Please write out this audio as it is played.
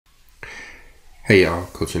Hey y'all,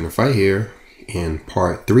 Coach Inthefight here in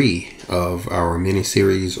part 3 of our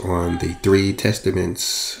mini-series on the 3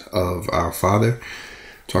 testaments of our Father,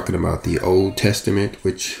 talking about the Old Testament,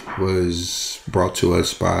 which was brought to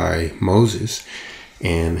us by Moses,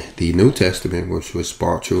 and the New Testament, which was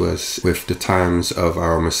brought to us with the times of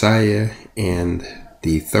our Messiah, and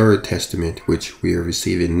the Third Testament, which we are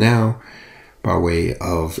receiving now by way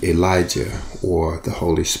of Elijah or the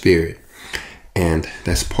Holy Spirit. And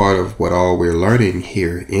that's part of what all we're learning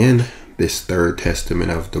here in this Third Testament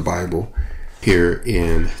of the Bible, here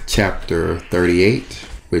in chapter 38,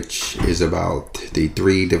 which is about the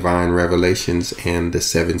 3 divine revelations and the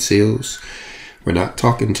 7 seals. We're not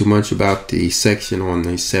talking too much about the section on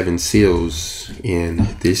the 7 seals in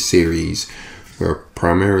this series. We're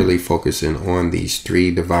primarily focusing on these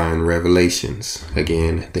 3 divine revelations.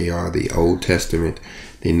 Again, they are the Old Testament,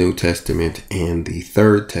 the New Testament, and the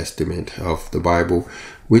Third Testament of the Bible,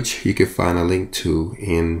 which you can find a link to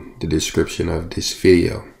in the description of this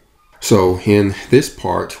video. So in this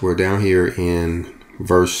part, we're down here in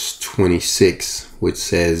verse 26, which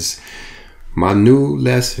says, "My new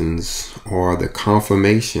lessons are the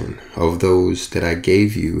confirmation of those that I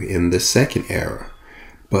gave you in the second era,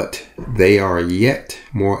 but they are yet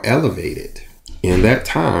more elevated. In that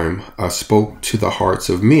time I spoke to the hearts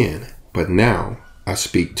of men, but now I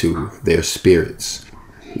speak to their spirits."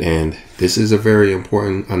 And this is a very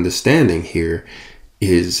important understanding here,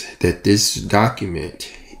 is that this document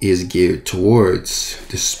is geared towards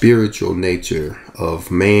the spiritual nature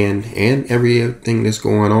of man and everything that's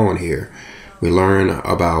going on here. We learn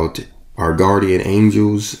about our guardian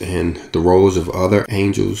angels and the roles of other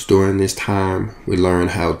angels during this time. We learn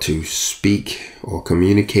how to speak or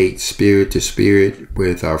communicate spirit to spirit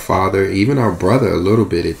with our Father, even our brother a little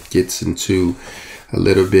bit. It gets into a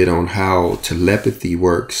little bit on how telepathy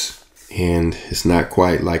works, and it's not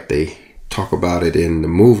quite like they talk about it in the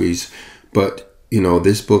movies, but you know,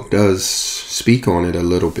 this book does speak on it a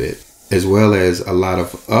little bit, as well as a lot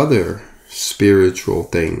of other spiritual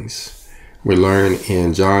things. We learn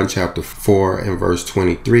in John chapter 4 and verse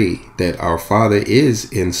 23 that our Father is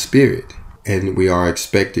in spirit, and we are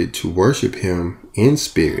expected to worship him in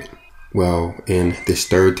spirit. Well, in this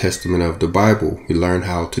Third Testament of the Bible, we learn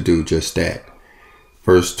how to do just that.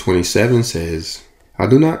 Verse 27 says, "I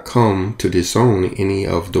do not come to disown any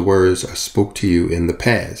of the words I spoke to you in the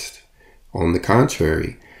past. On the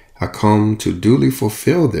contrary, I come to duly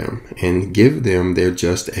fulfill them and give them their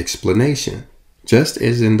just explanation. Just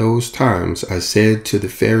as in those times I said to the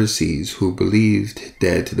Pharisees who believed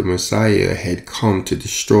that the Messiah had come to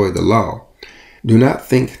destroy the law, do not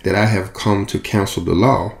think that I have come to cancel the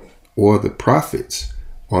law or the prophets.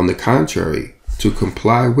 On the contrary, to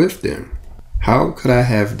comply with them. How could I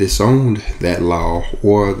have disowned that law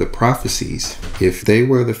or the prophecies if they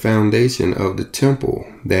were the foundation of the temple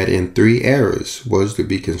that in 3 eras was to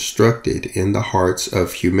be constructed in the hearts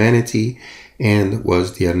of humanity and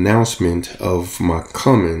was the announcement of my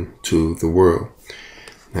coming to the world?"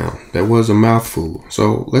 Now, that was a mouthful,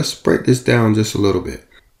 so let's break this down just a little bit.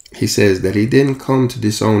 He says that he didn't come to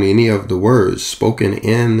disown any of the words spoken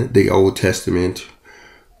in the Old Testament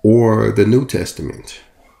or the New Testament.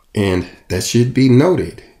 And that should be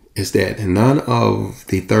noted, is that none of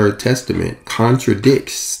the Third Testament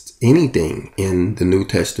contradicts anything in the New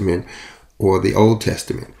Testament or the Old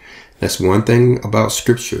Testament. That's one thing about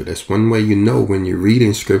Scripture. That's one way you know when you're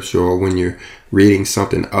reading Scripture or when you're reading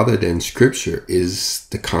something other than Scripture, is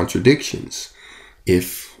the contradictions.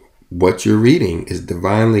 If what you're reading is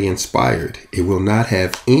divinely inspired, it will not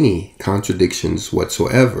have any contradictions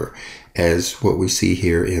whatsoever, as what we see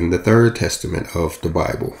here in the Third Testament of the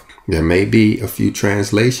Bible. There may be a few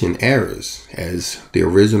translation errors, as the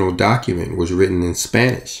original document was written in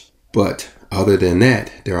Spanish, but other than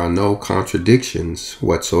that, there are no contradictions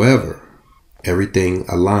whatsoever. Everything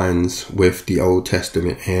aligns with the Old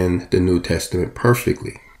Testament and the New Testament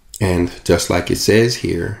perfectly. And just like it says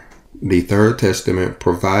here, the Third Testament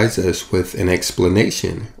provides us with an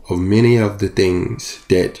explanation of many of the things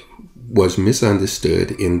that was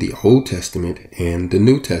misunderstood in the Old Testament and the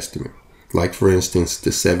New Testament. Like, for instance,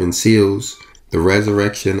 the 7 seals, the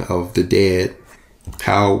resurrection of the dead,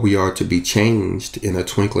 how we are to be changed in a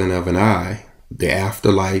twinkling of an eye, the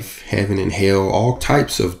afterlife, heaven and hell, all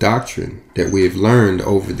types of doctrine that we have learned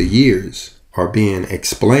over the years are being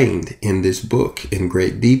explained in this book in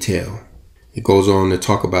great detail. It goes on to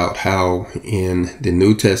talk about how in the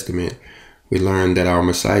New Testament, we learn that our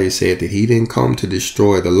Messiah said that he didn't come to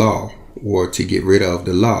destroy the law or to get rid of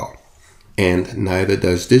the law. And neither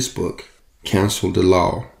does this book cancel the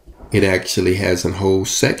law. It actually has a whole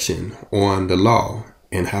section on the law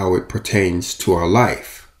and how it pertains to our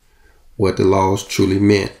life. what the laws truly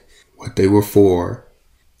meant, what they were for,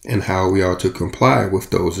 and how we are to comply with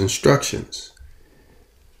those instructions.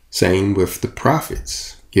 Same with the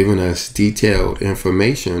prophets, giving us detailed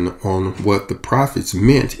information on what the prophets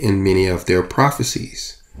meant in many of their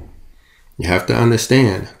prophecies. You have to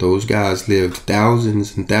understand, those guys lived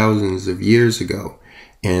thousands and thousands of years ago,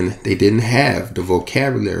 and they didn't have the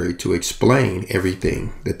vocabulary to explain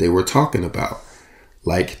everything that they were talking about.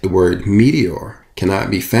 Like the word meteor cannot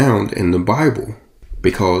be found in the Bible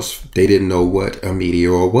because they didn't know what a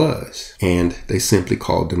meteor was, and they simply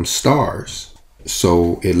called them stars.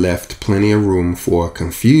 So it left plenty of room for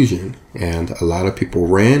confusion, and a lot of people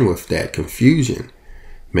ran with that confusion,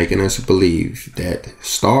 making us believe that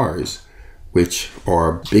stars, which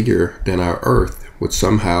are bigger than our earth, would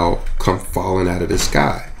somehow come falling out of the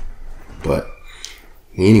sky. But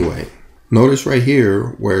anyway, notice right here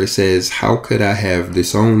where it says, how could I have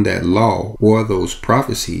disowned that law or those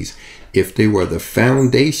prophecies if they were the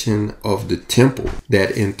foundation of the temple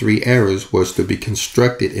that in 3 eras was to be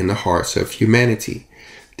constructed in the hearts of humanity?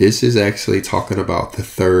 This is actually talking about the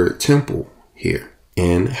third temple here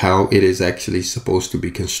and how it is actually supposed to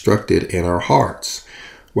be constructed in our hearts.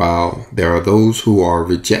 While there are those who are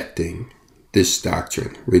rejecting this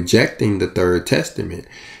doctrine, rejecting the Third Testament,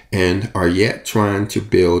 and are yet trying to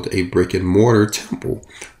build a brick and mortar temple,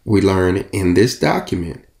 we learn in this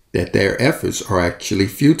document that their efforts are actually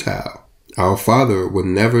futile. Our Father will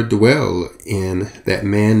never dwell in that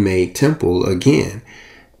man-made temple again.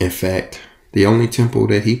 In fact, the only temple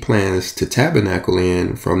that he plans to tabernacle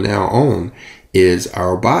in from now on is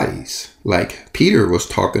our bodies, like Peter was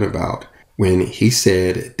talking about when he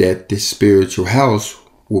said that this spiritual house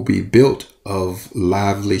will be built of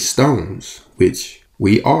lively stones, which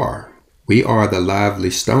we are. We are the lively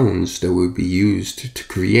stones that will be used to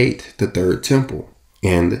create the third temple.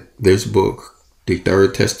 And this book, the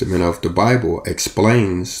Third Testament of the Bible,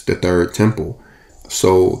 explains the third temple.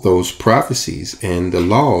 So those prophecies and the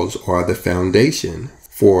laws are the foundation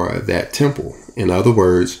for that temple. In other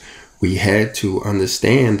words, we had to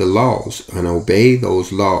understand the laws and obey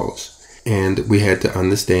those laws. And we had to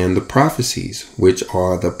understand the prophecies, which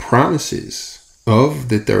are the promises of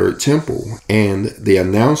the third temple and the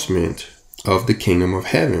announcement of the kingdom of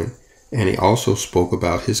heaven. And he also spoke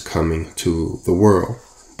about his coming to the world.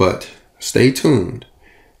 But stay tuned.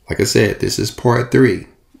 Like I said, this is part 3.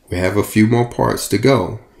 We have a few more parts to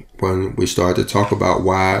go when we start to talk about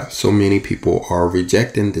why so many people are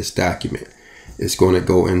rejecting this document. It's going to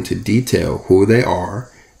go into detail who they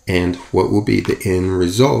are and what will be the end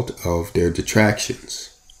result of their detractions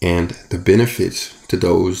and the benefits to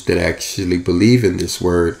those that actually believe in this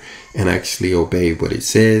word and actually obey what it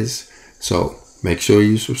says. So make sure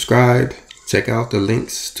you subscribe. Check out the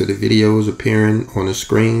links to the videos appearing on the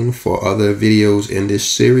screen for other videos in this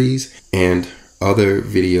series and other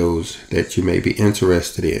videos that you may be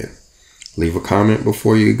interested in. Leave a comment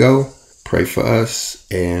before you go. Pray for us,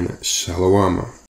 and shalom.